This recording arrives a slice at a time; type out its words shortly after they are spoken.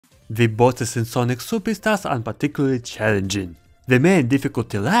The bosses in Sonik Superstars are particularly challenging. The main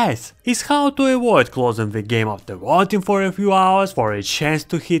difficulty lies is how to avoid closing the game after waiting for a few hours for a chance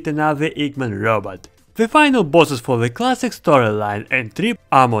to hit another Эггман robot. The final bosses for the classic storyline and Tрип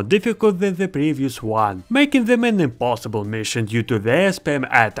are more difficult than the previous one, making them an impossible mission due to their spam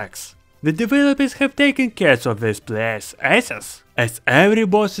attacks. The developers have taken care of these players' asses, as every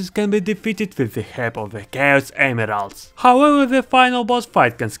bosses can be defeated with the help of the Chaos Emeralds. However, the final boss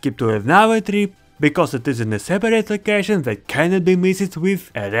fight can skip to another Tрип, because it is in a separate location that cannot be missed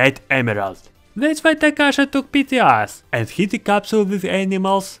with a red emerald. That's why Takasha took pity us and hid a capsule with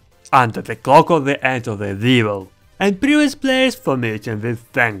animals under the clock of the end of the devil, and previous players for meeting this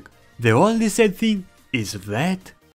thing. The only sad thing is that